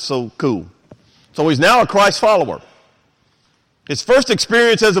Bible is so cool. So he's now a Christ follower. His first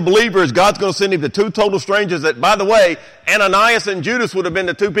experience as a believer is God's going to send him to two total strangers that, by the way, Ananias and Judas would have been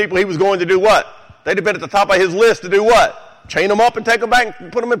the two people he was going to do what? They'd have been at the top of his list to do what? Chain them up and take them back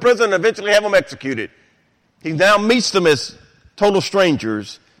and put them in prison and eventually have them executed. He now meets them as total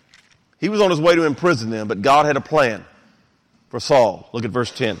strangers. He was on his way to imprison them, but God had a plan for Saul. Look at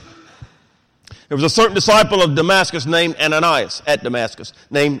verse 10. There was a certain disciple of Damascus named Ananias, at Damascus,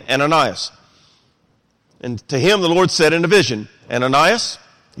 named Ananias. And to him the Lord said in a vision, Ananias?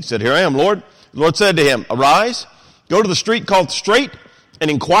 He said, here I am, Lord. The Lord said to him, arise, go to the street called Straight, and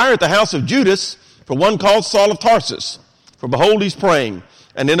inquire at the house of Judas for one called Saul of Tarsus. For behold, he's praying.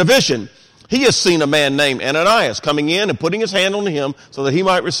 And in a vision, he has seen a man named Ananias coming in and putting his hand on him so that he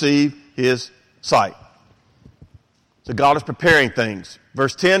might receive his sight. So God is preparing things.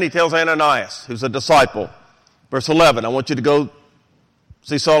 Verse 10, he tells Ananias, who's a disciple. Verse 11, I want you to go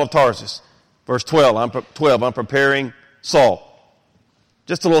see Saul of Tarsus. Verse 12, I'm preparing Saul.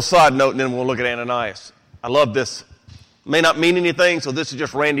 Just a little side note, and then we'll look at Ananias. I love this. It may not mean anything, so this is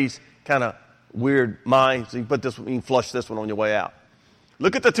just Randy's kind of weird mind. So you can flush this one on your way out.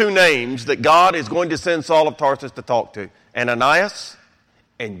 Look at the two names that God is going to send Saul of Tarsus to talk to. Ananias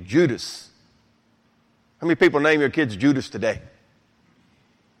and Judas. How many people name your kids Judas today?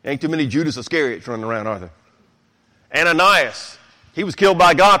 Ain't too many Judas Iscariots running around, are there? Ananias, he was killed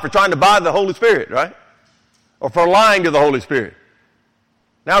by God for trying to buy the Holy Spirit, right? Or for lying to the Holy Spirit.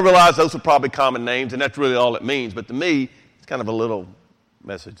 Now I realize those are probably common names, and that's really all it means. But to me, it's kind of a little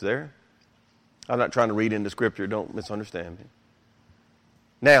message there. I'm not trying to read into Scripture. Don't misunderstand me.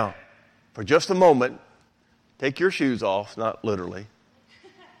 Now, for just a moment, take your shoes off, not literally.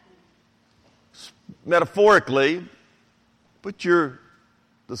 Metaphorically, put the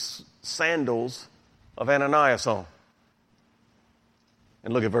sandals of Ananias on.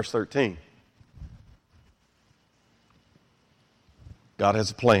 And look at verse 13. God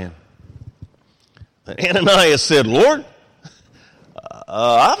has a plan. And Ananias said, Lord,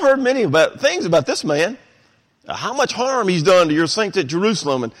 I've heard many things about this man. How much harm he's done to your saints at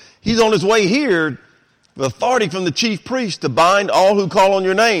Jerusalem. And he's on his way here with authority from the chief priest to bind all who call on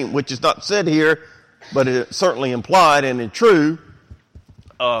your name, which is not said here, but it's certainly implied and true.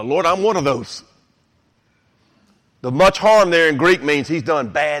 Lord, I'm one of those. The much harm there in Greek means he's done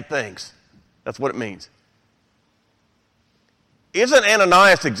bad things. That's what it means. Isn't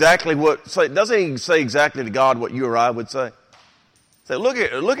Ananias exactly doesn't he say exactly to God what you or I would say? Say, look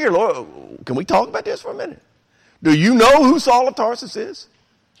here, Lord, can we talk about this for a minute? Do you know who Saul of Tarsus is?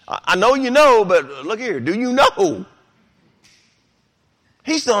 I know you know, but look here, do you know?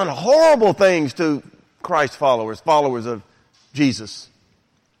 He's done horrible things to Christ followers of Jesus.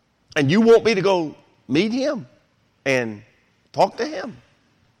 And you want me to go meet him and talk to him?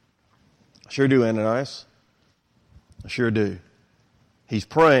 I sure do, Ananias. I sure do. He's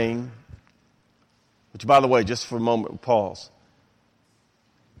praying, which, by the way, just for a moment, pause.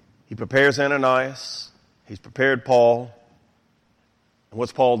 He prepares Ananias. He's prepared Paul. And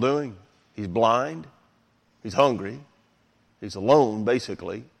what's Paul doing? He's blind. He's hungry. He's alone,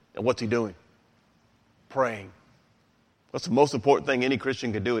 basically. And what's he doing? Praying. That's the most important thing any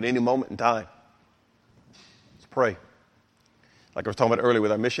Christian can do at any moment in time. It's pray. Like I was talking about earlier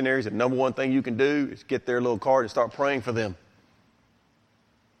with our missionaries, the number one thing you can do is get their little card and start praying for them.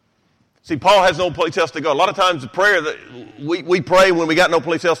 See, Paul has no place else to go. A lot of times the prayer that we pray when we got no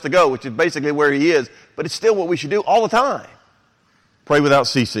place else to go, which is basically where he is, but it's still what we should do all the time. Pray without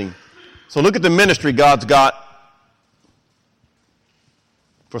ceasing. So look at the ministry God's got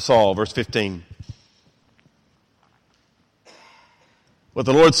for Saul, verse 15. But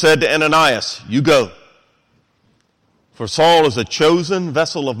the Lord said to Ananias, you go. For Saul is a chosen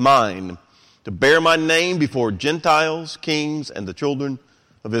vessel of mine to bear my name before Gentiles, kings, and the children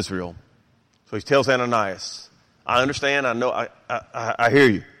of Israel. So he tells Ananias, I understand, I know, I hear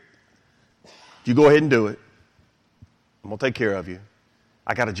you. You go ahead and do it. I'm going to take care of you.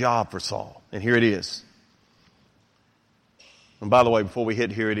 I got a job for Saul, and here it is. And by the way, before we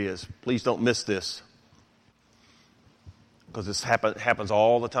hit here it is, please don't miss this. Because this happens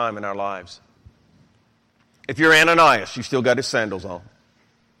all the time in our lives. If you're Ananias, you still got his sandals on.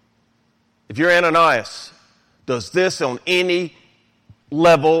 If you're Ananias, does this on any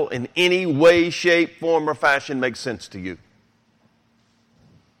level, in any way, shape, form, or fashion make sense to you?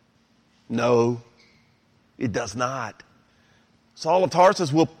 No, it does not. Saul of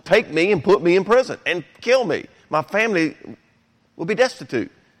Tarsus will take me and put me in prison and kill me. My family will be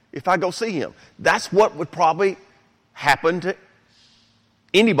destitute if I go see him. That's what would probably happen to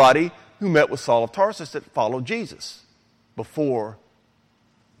anybody who met with Saul of Tarsus that followed Jesus before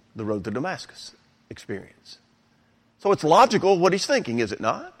the road to Damascus experience. So it's logical what he's thinking, is it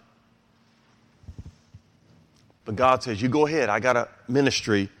not? But God says, you go ahead. I got a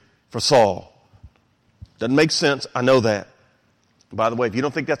ministry for Saul. Doesn't make sense. I know that. By the way, if you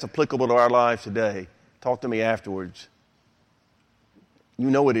don't think that's applicable to our lives today, talk to me afterwards. You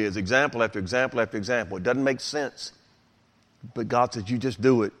know it is. Example after example after example. It doesn't make sense. But God says, you just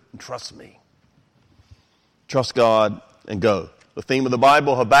do it and trust me. Trust God and go. The theme of the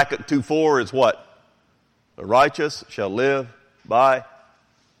Bible, Habakkuk 2:4, is what? The righteous shall live by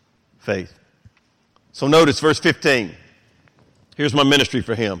faith. So notice verse 15. Here's my ministry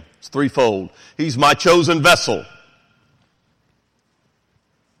for him. It's threefold. He's my chosen vessel.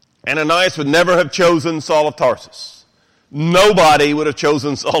 Ananias would never have chosen Saul of Tarsus. Nobody would have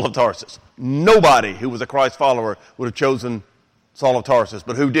chosen Saul of Tarsus. Nobody who was a Christ follower would have chosen Saul of Tarsus.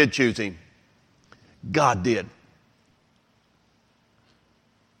 But who did choose him? God did.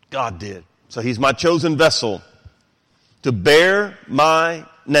 God did. So he's my chosen vessel to bear my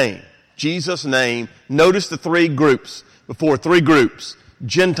name, Jesus' name. Notice the three groups. Before, three groups: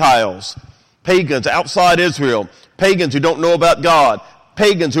 Gentiles, pagans outside Israel, pagans who don't know about God,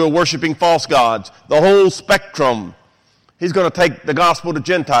 pagans who are worshiping false gods, the whole spectrum. He's going to take the gospel to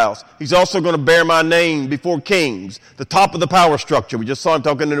Gentiles. He's also going to bear my name before kings, the top of the power structure. We just saw him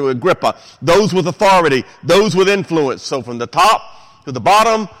talking to Agrippa. Those with authority, those with influence. So from the top to the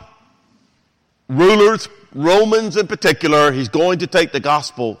bottom, rulers, Romans in particular, he's going to take the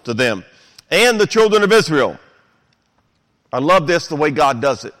gospel to them. And the children of Israel. I love this, the way God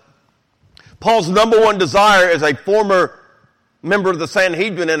does it. Paul's number one desire as a former member of the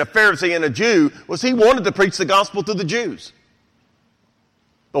Sanhedrin and a Pharisee and a Jew was he wanted to preach the gospel to the Jews.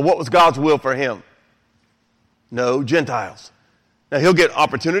 But what was God's will for him? No, Gentiles. Now, he'll get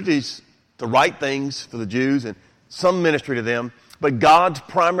opportunities to write things for the Jews and some ministry to them, but God's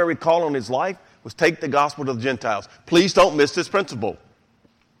primary call on his life was take the gospel to the Gentiles. Please don't miss this principle.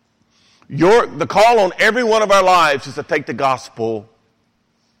 The call on every one of our lives is to take the gospel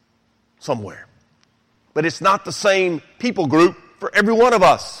somewhere. But it's not the same people group for every one of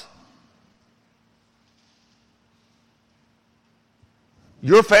us.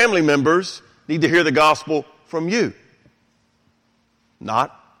 Your family members need to hear the gospel from you,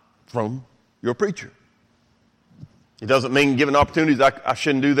 not from your preacher. It doesn't mean given opportunities I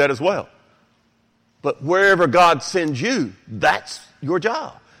shouldn't do that as well. But wherever God sends you, that's your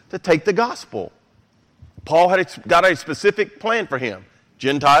job, to take the gospel. Paul had got a specific plan for him.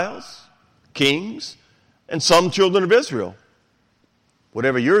 Gentiles, kings, and some children of Israel.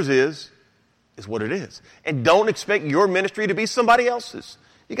 Whatever yours is what it is. And don't expect your ministry to be somebody else's.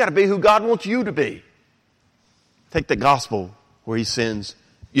 You got to be who God wants you to be. Take the gospel where he sends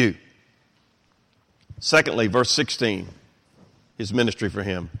you. Secondly, verse 16, his ministry for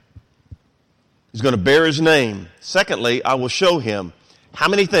him. He's going to bear his name. Secondly, I will show him how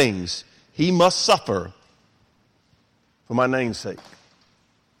many things he must suffer for my name's sake.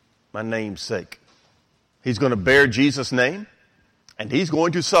 My name's sake. He's going to bear Jesus' name, and he's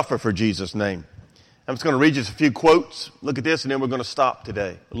going to suffer for Jesus' name. I'm just going to read you a few quotes. Look at this, and then we're going to stop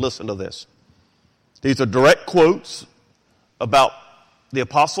today. Listen to this. These are direct quotes about the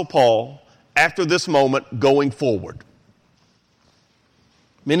Apostle Paul after this moment going forward.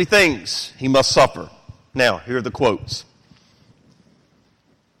 Many things he must suffer. Now, here are the quotes.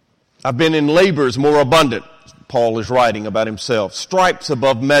 I've been in labors more abundant, Paul is writing about himself. Stripes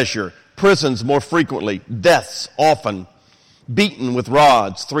above measure, prisons more frequently, deaths often, beaten with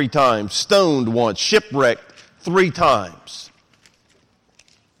rods 3 times, stoned once, shipwrecked 3 times.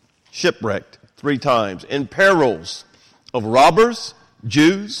 Shipwrecked 3 times. In perils of robbers,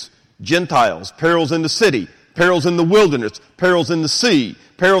 Jews, Gentiles, perils in the city, perils in the wilderness, perils in the sea,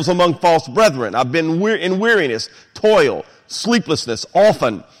 perils among false brethren. I've been in weariness, toil, sleeplessness,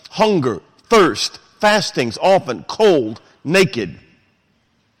 often, hunger, thirst, fastings, often, cold, naked.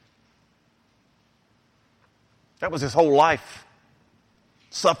 That was his whole life,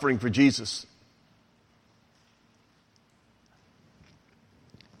 suffering for Jesus.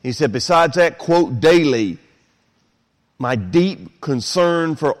 He said, besides that, quote, daily, my deep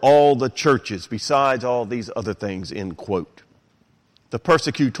concern for all the churches, besides all these other things, end quote. The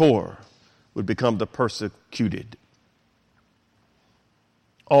persecutor would become the persecuted.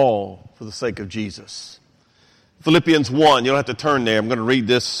 All for the sake of Jesus. Philippians 1, you don't have to turn there. I'm going to read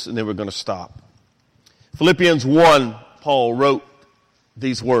this and then we're going to stop. Philippians 1, Paul wrote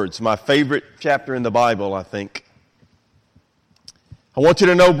these words, my favorite chapter in the Bible, I think. I want you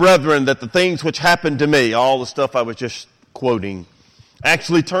to know, brethren, that the things which happened to me, all the stuff I was just quoting,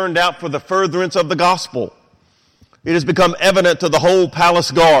 actually turned out for the furtherance of the gospel. It has become evident to the whole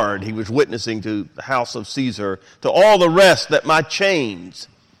palace guard, he was witnessing to the house of Caesar, to all the rest that my chains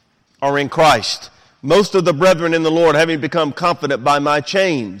are in Christ. Most of the brethren in the Lord, having become confident by my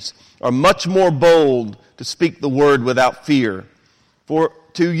chains, are much more bold to speak the word without fear. For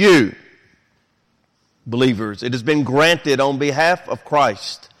to you, believers, it has been granted on behalf of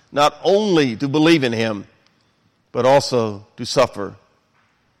Christ, not only to believe in him, but also to suffer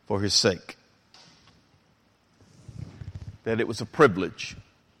for his sake. That it was a privilege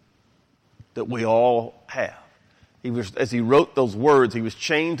that we all have. As he wrote those words, he was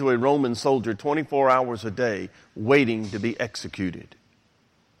chained to a Roman soldier 24 hours a day, waiting to be executed.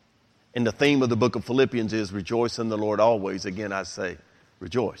 And the theme of the book of Philippians is, rejoice in the Lord always. Again, I say,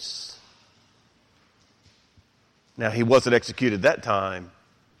 rejoice. Now, he wasn't executed that time,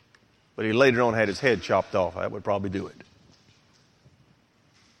 but he later on had his head chopped off. That would probably do it.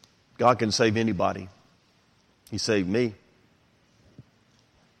 God can save anybody. He saved me.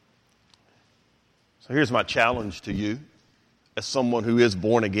 So here's my challenge to you, as someone who is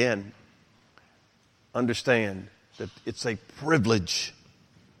born again. Understand that it's a privilege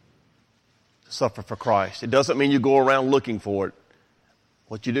to suffer for Christ. It doesn't mean you go around looking for it.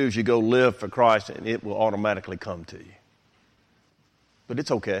 What you do is you go live for Christ and it will automatically come to you. But it's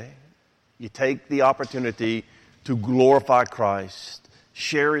okay. You take the opportunity to glorify Christ,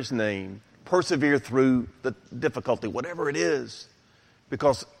 share his name, persevere through the difficulty, whatever it is,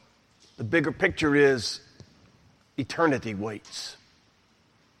 because the bigger picture is eternity waits.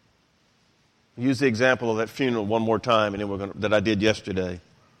 Use the example of that funeral one more time, and then that I did yesterday.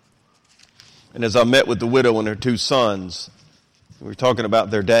 And as I met with the widow and her 2 sons, we were talking about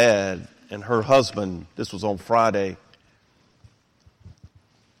their dad and her husband. This was on Friday.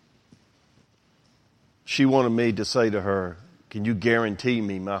 she wanted me to say to her, can you guarantee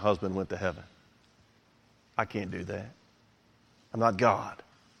me my husband went to heaven? I can't do that. I'm not God.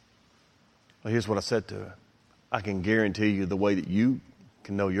 Well, here's what I said to her. I can guarantee you the way that you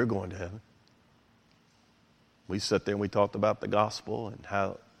can know you're going to heaven. We sat there and we talked about the gospel and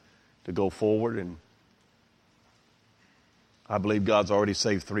how to go forward. And I believe God's already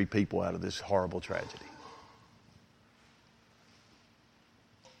saved 3 people out of this horrible tragedy.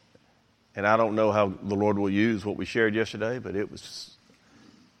 And I don't know how the Lord will use what we shared yesterday, but it was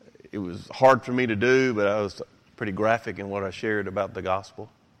hard for me to do, but I was pretty graphic in what I shared about the gospel.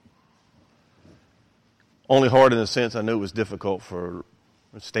 Only hard in the sense I knew it was difficult for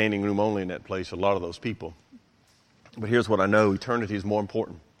standing room only in that place, a lot of those people. But here's what I know, eternity is more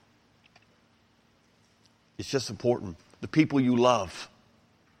important. It's just important. The people you love,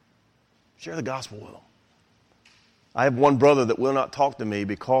 share the gospel with them. I have one brother that will not talk to me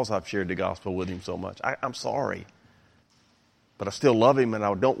because I've shared the gospel with him so much. I'm sorry. But I still love him and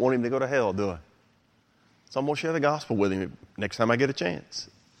I don't want him to go to hell, do I? So I'm going to share the gospel with him next time I get a chance.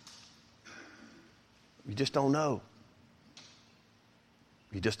 You just don't know.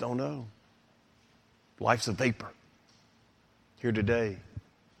 You just don't know. Life's a vapor. Here today,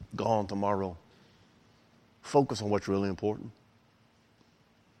 gone tomorrow. Focus on what's really important.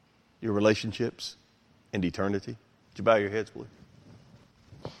 Your relationships and eternity. Would you bow your heads, please?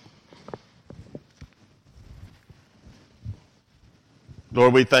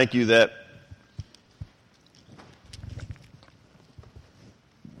 Lord, we thank you that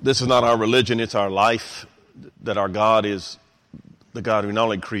this is not our religion, it's our life, that our God is the God who not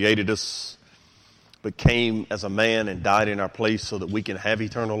only created us, but came as a man and died in our place so that we can have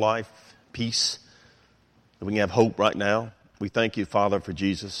eternal life, peace, that we can have hope right now. We thank you, Father, for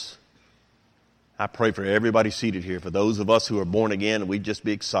Jesus. I pray for everybody seated here, for those of us who are born again, we'd just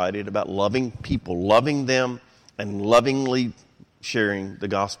be excited about loving people, loving them, and lovingly sharing the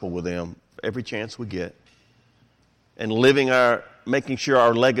gospel with them every chance we get, and making sure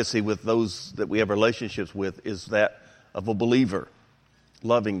our legacy with those that we have relationships with is that of a believer,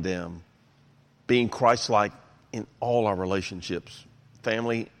 loving them, being Christ-like in all our relationships,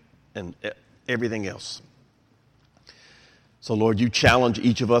 family and everything else. So, Lord, you challenge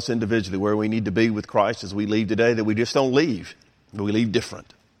each of us individually where we need to be with Christ as we leave today, that we just don't leave, but we leave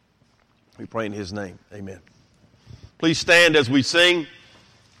different. We pray in his name. Amen. Please stand as we sing.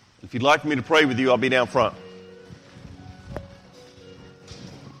 If you'd like me to pray with you, I'll be down front.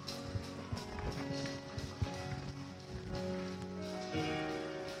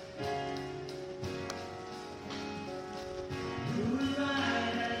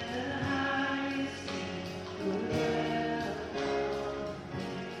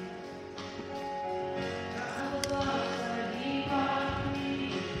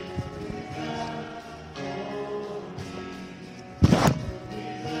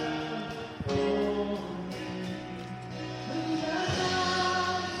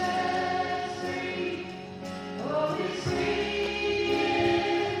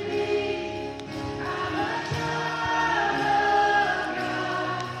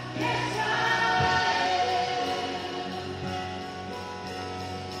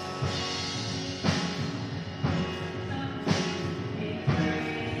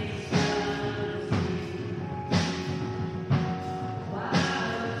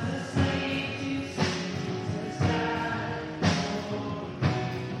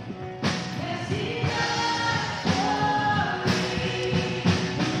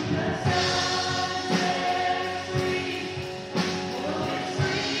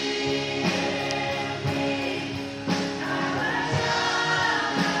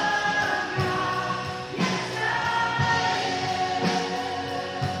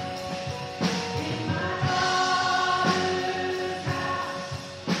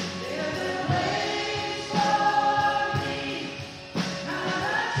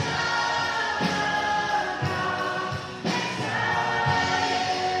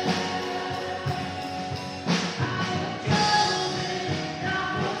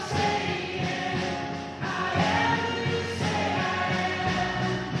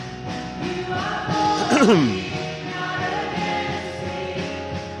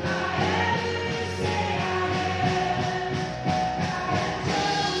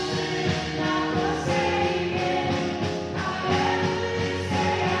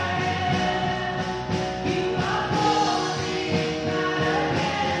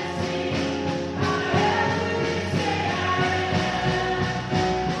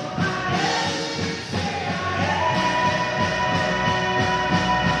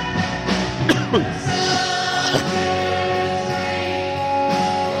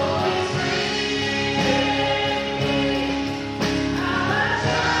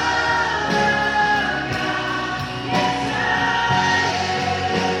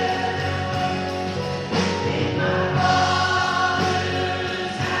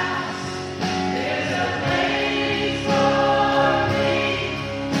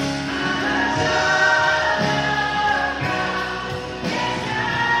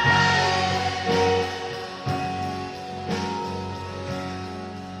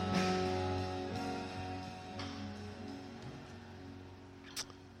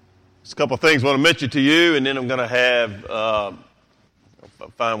 Just a couple of things I want to mention to you, and then I'm going to have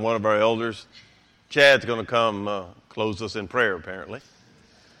find one of our elders. Chad's going to come close us in prayer, apparently.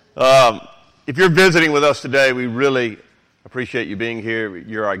 If you're visiting with us today, we really appreciate you being here.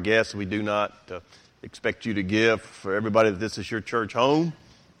 You're our guest. We do not expect you to give. For everybody, this is your church home.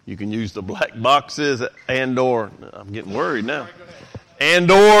 You can use the black boxes and/or, I'm getting worried now,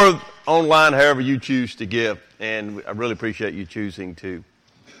 and/or online, however you choose to give. And I really appreciate you choosing to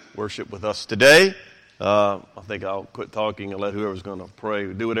worship with us today. I think I'll quit talking and let whoever's going to pray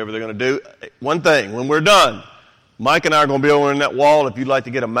do whatever they're going to do. One thing, when we're done, Mike and I are going to be over in that wall. If you'd like to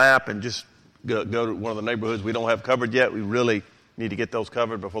get a map and just go to one of the neighborhoods we don't have covered yet, we really need to get those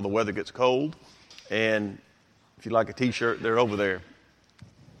covered before the weather gets cold. And if you'd like a T-shirt, they're over there.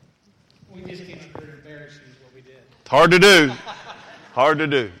 We just came up here to embarrass you is what we did. It's hard to do. Hard to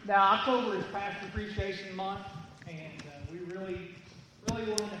do. Now, October is Pastor Appreciation Month, and we really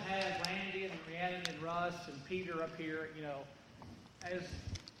wanted to have Randy and Rhiannon and Russ and Peter up here. You know, as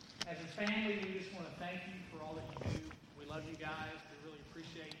a family, we just want to thank you for all that you do. We love you guys. We really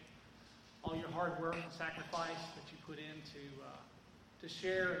appreciate all your hard work and sacrifice that you put in to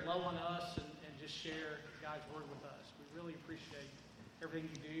share and love on us and just share God's word with us. We really appreciate everything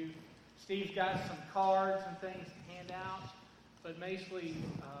you do. Steve's got some cards and things to hand out, but basically,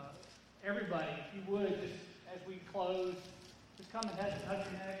 everybody, if you would, just as we close, just come and hug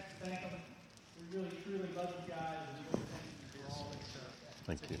your neck, thank them. We really, truly love you guys, and we really thank you for all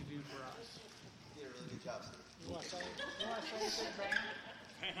that you do for us. You did a really good job, sir. You want to say anything,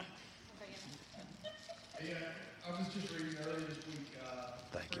 Brandon? Yeah, I was just reading earlier this week.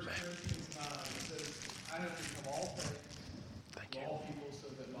 Thank you, man. 1 Corinthians 9 says, I have become all things to all people so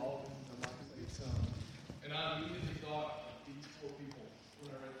that all of them might save some. And I immediately thought of these four people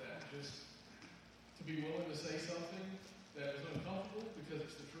when I read that. Just to be willing to say something that was uncomfortable because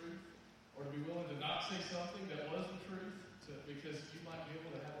it's the truth, or to be willing to not say something that was the truth because you might be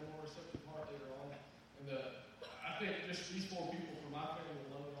able to have a more receptive heart later on. And I think just these four people from my family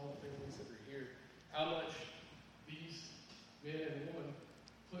alone and all the families that are here, how much these men and women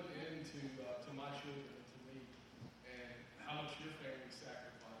put into to my children